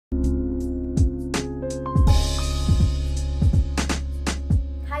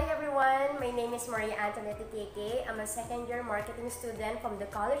Maria Antoinette KK. I'm a second-year marketing student from the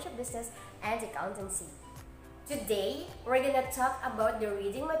College of Business and Accountancy. Today, we're gonna talk about the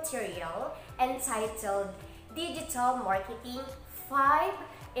reading material entitled Digital Marketing 5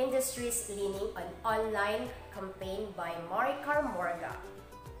 Industries Leaning on Online Campaign by Maricar Morga.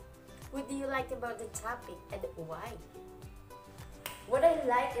 What do you like about the topic and why? What I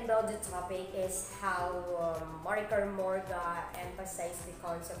like about the topic is how Maricar Morga emphasized the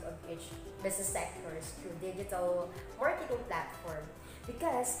concept of each business sectors through digital marketing platform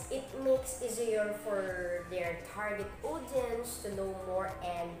because it makes easier for their target audience to know more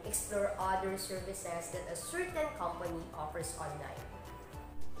and explore other services that a certain company offers online.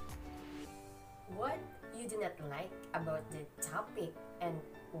 What you do not like about the topic and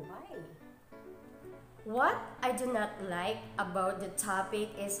why? What I do not like about the topic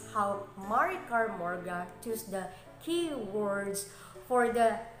is how Maricar Morga chose the keywords for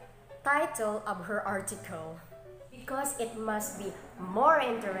the title of her article because it must be more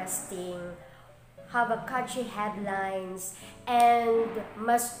interesting, have a catchy headlines, and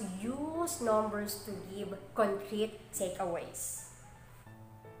must use numbers to give concrete takeaways.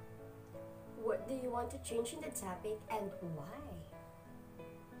 What do you want to change in the topic and why?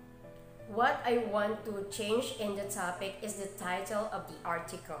 What I want to change in the topic is the title of the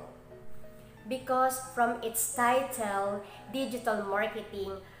article. Because from its title, Digital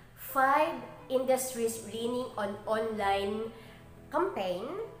Marketing, 5 Industries Leaning on Online Campaign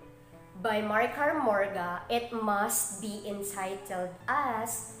by Maricar Morga, it must be entitled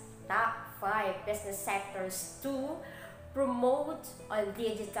as Top 5 Business Sectors to Promote on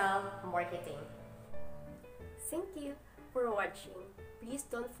Digital Marketing. Thank you for watching. Please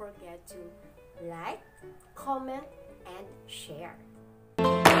don't forget to like, comment, and share.